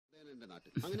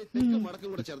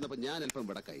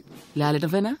ലാലേട്ടൻ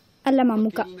ഫാനാ? അല്ല,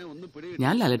 മമ്മൂക്ക.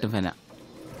 ഞാൻ ലാലേട്ടൻ ഫാനാ.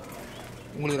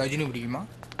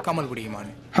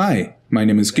 Hi, my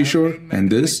name is Kishore and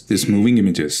this is Moving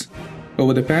Images.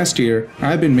 Over the past year,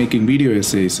 I've been making video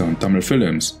essays on Tamil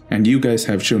films and you guys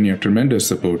have shown your tremendous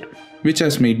support, which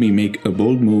has made me make a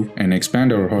bold move and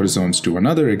expand our horizons to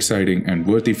another exciting and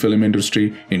worthy film industry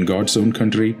in God's own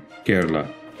country, Kerala.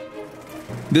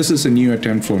 This is a new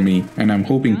attempt for me and I'm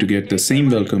hoping to get the same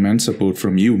welcome and support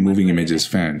from you Moving Images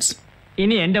fans.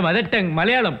 ഇനി എൻ്റെ mother tongue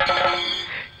Malayalam,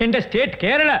 എൻ്റെ state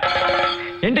Kerala,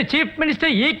 എൻ്റെ chief minister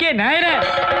E.K. Nair,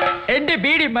 എൻ്റെ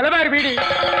ബീഡി മലബാർ ബീഡി,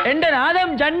 എൻ്റെ നാദം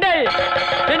ജണ്ടൈ,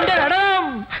 എൻ്റെ നടനം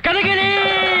Kathakali.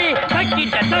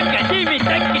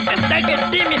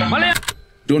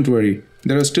 Don't worry,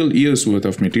 there are still years worth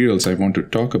of materials I want to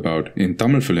talk about in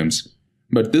Tamil films,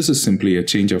 but this is simply a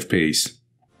change of pace.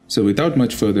 So without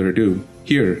much further ado,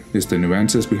 here is the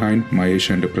nuances behind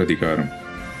Maheshinte Prathikaram.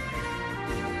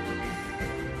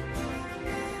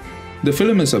 The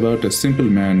film is about a simple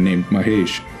man named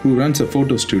Mahesh who runs a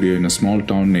photo studio in a small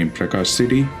town named Prakash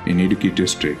City in Idukki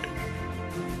district.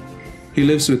 He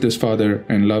lives with his father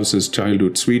and loves his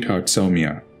childhood sweetheart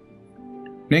Soumya.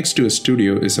 Next to his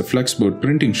studio is a flexboard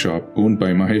printing shop owned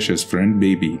by Mahesh's friend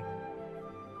Baby.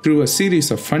 Through a series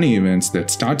of funny events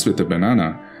that starts with a banana,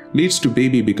 leads to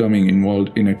Baby becoming involved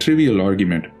in a trivial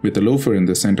argument with a loafer in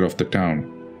the center of the town.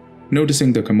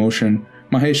 Noticing the commotion,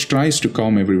 Mahesh tries to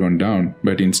calm everyone down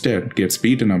but instead gets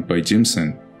beaten up by Jimson.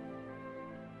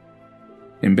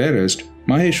 Embarrassed,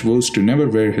 Mahesh vows to never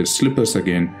wear his slippers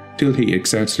again till he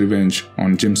exacts revenge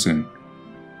on Jimson.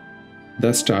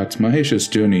 Thus starts Mahesh's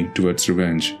journey towards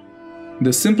revenge.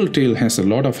 The simple tale has a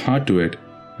lot of heart to it,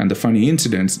 and the funny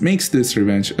incidents makes this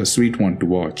revenge a sweet one to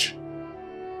watch.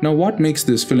 Now what makes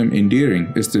this film endearing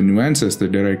is the nuances the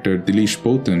director Dileesh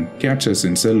Pothan captures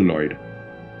in celluloid.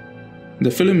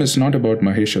 The film is not about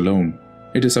Mahesh alone,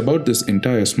 it is about this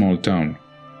entire small town.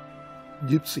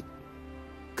 Gypsy.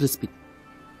 Crispy.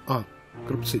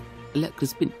 Crispy. അല്ല,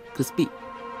 crispy.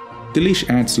 Dileesh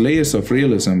adds layers of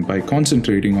realism by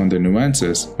concentrating on the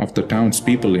nuances of the town's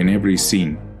people in every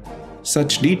scene.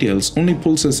 Such details only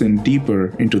pulls us in deeper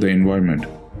into the environment.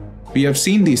 We have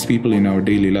seen these people in our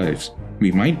daily lives.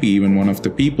 We might be even one of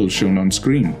the people shown on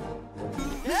screen.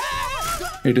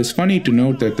 It is funny to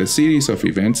note that the series of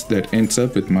events that ends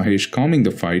up with Mahesh calming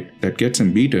the fight that gets him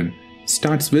beaten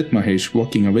starts with Mahesh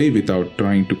walking away without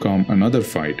trying to calm another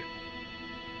fight.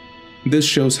 This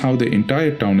shows how the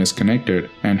entire town is connected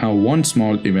and how one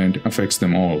small event affects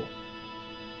them all.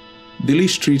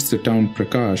 Dileesh treats the town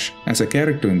Prakash as a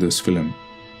character in this film.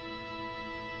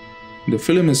 The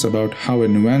film is about how a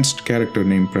nuanced character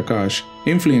named Prakash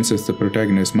influences the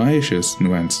protagonist Mahesh's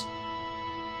nuance.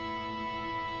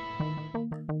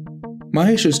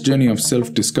 Mahesh's journey of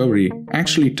self-discovery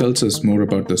actually tells us more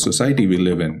about the society we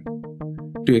live in.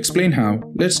 To explain how,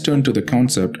 let's turn to the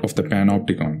concept of the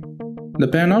panopticon.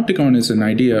 The panopticon is an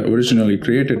idea originally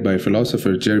created by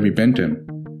philosopher Jeremy Bentham.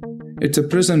 It's a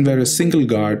prison where a single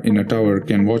guard in a tower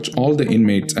can watch all the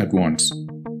inmates at once.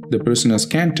 The prisoners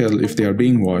can't tell if they are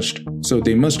being watched, so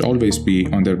they must always be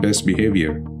on their best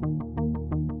behavior.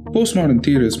 Postmodern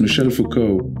theorist Michel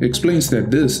Foucault explains that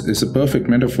this is a perfect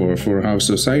metaphor for how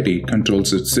society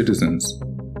controls its citizens.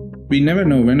 We never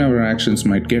know when our actions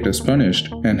might get us punished,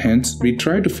 and hence we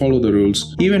try to follow the rules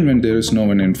even when there is no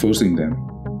one enforcing them.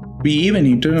 We even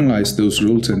internalize those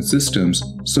rules and systems,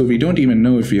 so we don't even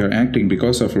know if we are acting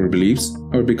because of our beliefs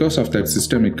or because of that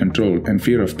systemic control and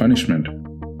fear of punishment.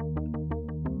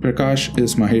 Prakash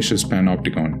is Mahesh's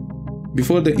panopticon.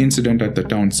 Before the incident at the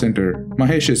town center,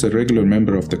 Mahesh is a regular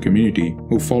member of the community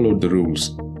who followed the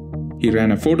rules. He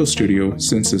ran a photo studio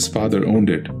since his father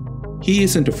owned it. He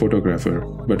isn't a photographer,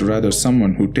 but rather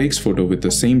someone who takes photo with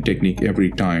the same technique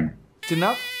every time. Chin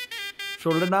up,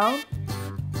 shoulder down,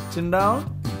 chin down,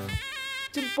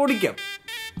 chin podikam.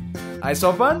 Eyes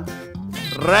open,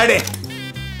 ready.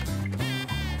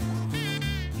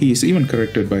 He is even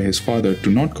corrected by his father to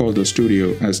not call the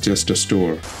studio as just a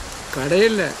store.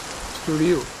 Kadayilla,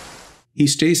 studio. He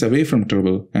stays away from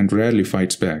trouble and rarely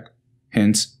fights back.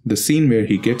 Hence, the scene where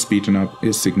he gets beaten up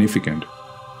is significant.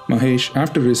 Mahesh,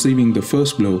 after receiving the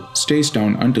first blow, stays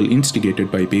down until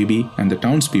instigated by Baby and the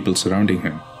townspeople surrounding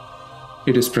him.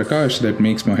 It is Prakash that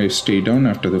makes Mahesh stay down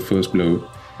after the first blow,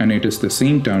 and it is the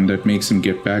same town that makes him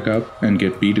get back up and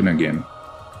get beaten again.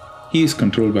 He is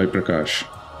controlled by Prakash.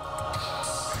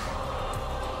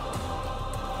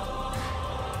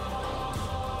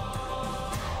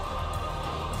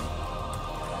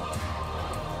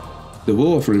 the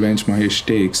vow of revenge Mahesh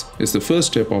takes is the first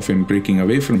step of him breaking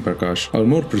away from Prakash, or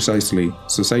more precisely,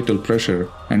 societal pressure,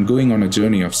 and going on a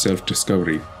journey of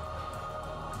self-discovery.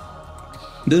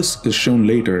 This is shown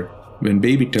later when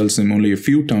Baby tells him only a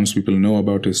few townspeople know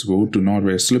about his vow to not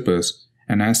wear slippers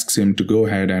and asks him to go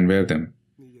ahead and wear them.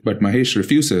 But Mahesh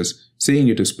refuses, saying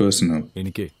it is personal.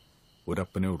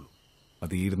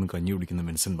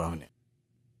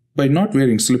 By not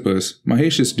wearing slippers,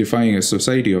 Mahesh is defying a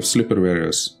society of slipper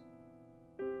wearers.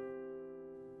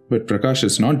 But Prakash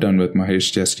is not done with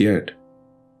Mahesh just yet.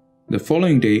 The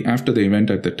following day after the event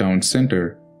at the town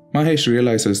center, Mahesh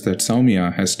realizes that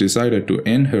Soumya has decided to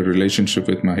end her relationship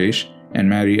with Mahesh and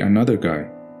marry another guy.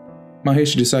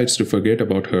 Mahesh decides to forget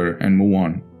about her and move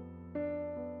on.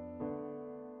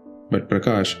 But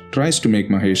Prakash tries to make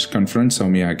Mahesh confront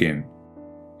Soumya again.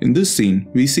 In this scene,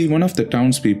 we see one of the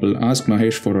townspeople ask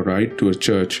Mahesh for a ride to a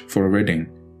church for a wedding.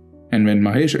 And when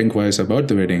Mahesh inquires about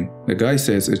the wedding, the guy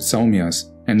says it's Soumya's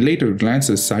and later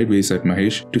glances sideways at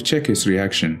Mahesh to check his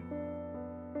reaction.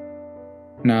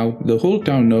 Now, the whole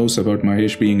town knows about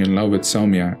Mahesh being in love with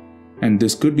Soumya, and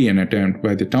this could be an attempt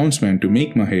by the townsmen to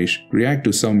make Mahesh react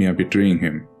to Soumya betraying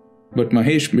him. But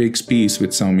Mahesh makes peace with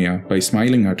Soumya by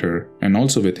smiling at her and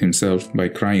also with himself by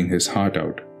crying his heart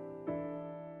out.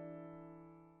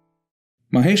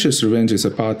 Mahesh's revenge is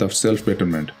a path of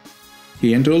self-betterment.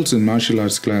 He enrolls in martial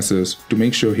arts classes to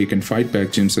make sure he can fight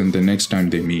back Jimson the next time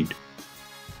they meet.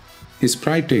 His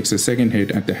pride takes a second hit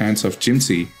at the hands of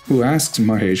Jimsy, who asks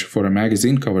Mahesh for a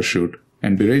magazine cover shoot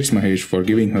and berates Mahesh for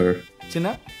giving her Chin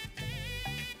up,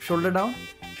 shoulder down,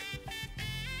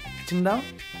 chin down,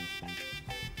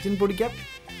 chin podikap,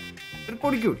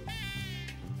 podikku.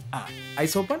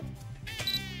 Eyes open,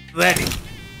 ready.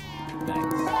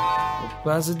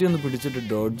 Opacity on the pidichittu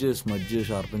dodge, smudge,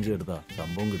 sharpen chedutha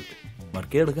sambhavam kiduthu. Mark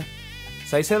edukka.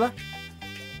 Size eda?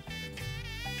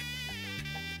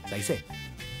 Size.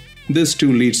 This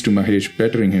too leads to Mahesh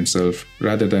bettering himself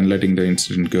rather than letting the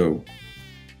incident go.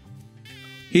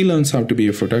 He learns how to be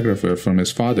a photographer from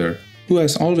his father, who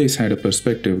has always had a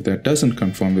perspective that doesn't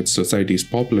conform with society's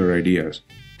popular ideas.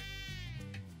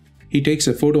 He takes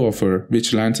a photo of her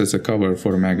which lands as a cover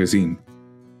for a magazine.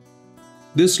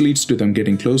 This leads to them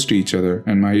getting close to each other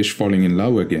and Mahesh falling in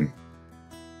love again.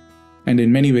 And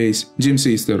in many ways,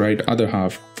 Jimsy is the right other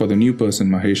half for the new person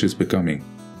Mahesh is becoming.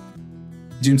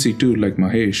 Jimsy too, like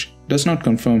Mahesh, does not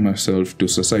conform herself to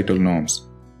societal norms.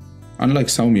 Unlike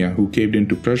Soumya, who caved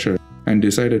into pressure and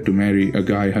decided to marry a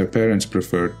guy her parents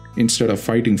preferred instead of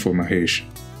fighting for Mahesh.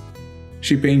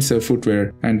 She paints her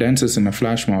footwear and dances in a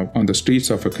flash mob on the streets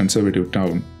of a conservative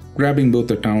town, grabbing both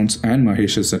the town's and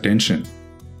Mahesh's attention.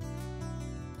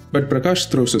 But Prakash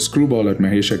throws a screwball at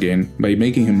Mahesh again by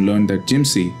making him learn that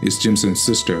Jimsy is Jimson's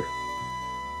sister.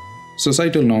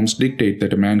 Societal norms dictate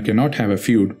that a man cannot have a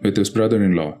feud with his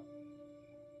brother-in-law.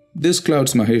 This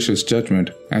clouds Mahesh's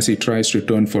judgment as he tries to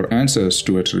turn for answers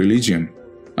towards religion,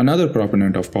 another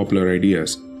proponent of popular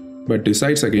ideas, but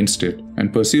decides against it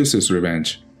and pursues his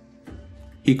revenge.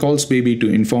 He calls Baby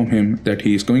to inform him that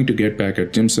he is going to get back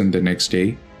at Jimson the next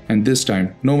day, and this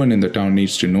time no one in the town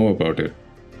needs to know about it.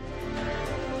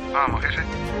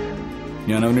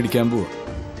 ഞാൻ അവനെ ഇടിക്കാൻ പോവാ.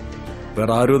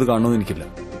 വേറെ ആരും അത് കാണുമെന്ന് എനിക്കില്ല.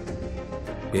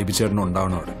 Baby ചേട്ടനും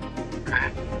ഉണ്ടാവണം അവിടെ.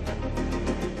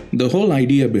 The whole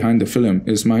idea behind the film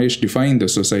is Mahesh defying the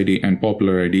society and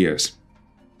popular ideas.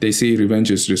 They say revenge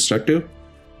is destructive.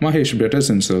 Mahesh betters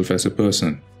himself as a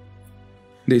person.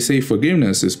 They say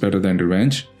forgiveness is better than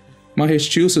revenge. Mahesh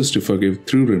chooses to forgive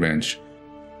through revenge.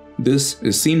 This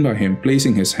is seen by him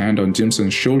placing his hand on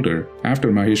Jimson's shoulder after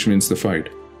Mahesh wins the fight.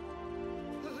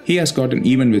 He has gotten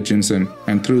even with Jimson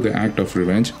and through the act of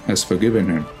revenge has forgiven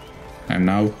him. And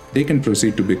now they can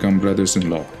proceed to become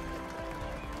brothers-in-law.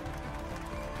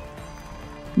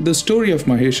 The story of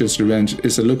Mahesh's revenge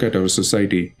is a look at our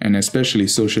society and especially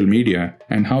social media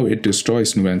and how it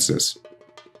destroys nuances.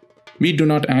 We do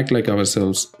not act like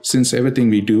ourselves since everything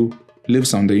we do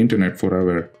lives on the internet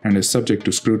forever and is subject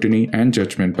to scrutiny and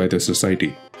judgment by the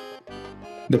society.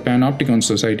 The Panopticon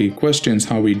Society questions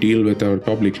how we deal with our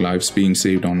public lives being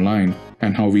saved online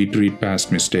and how we treat past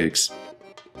mistakes.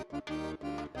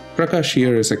 Prakash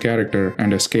here is a character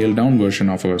and a scaled-down version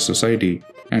of our society,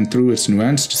 and through its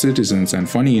nuanced citizens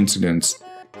and funny incidents,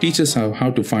 teaches us how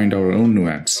to find our own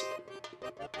nuance.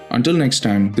 Until next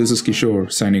time, this is Kishore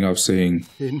signing off saying,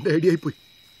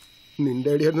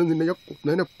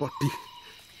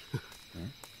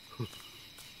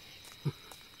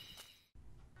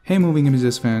 Hey Moving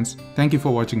Images fans, thank you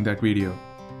for watching that video.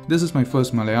 This is my first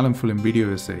Malayalam film video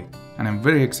essay, and I'm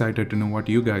very excited to know what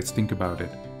you guys think about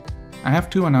it. I have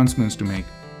two announcements to make.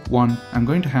 1, I'm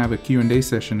going to have a Q&A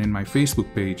session in my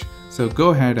Facebook page, so go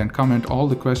ahead and comment all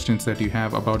the questions that you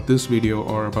have about this video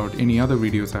or about any other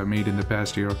videos I've made in the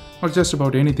past year, or just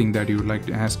about anything that you would like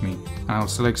to ask me. I'll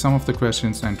select some of the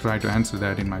questions and try to answer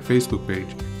that in my Facebook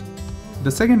page.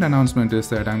 The second announcement is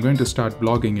that I'm going to start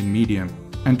blogging in Medium,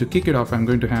 and to kick it off I'm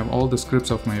going to have all the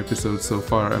scripts of my episodes so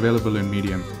far available in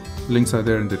Medium. Links are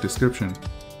there in the description.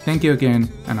 Thank you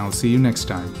again, and I'll see you next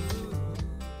time.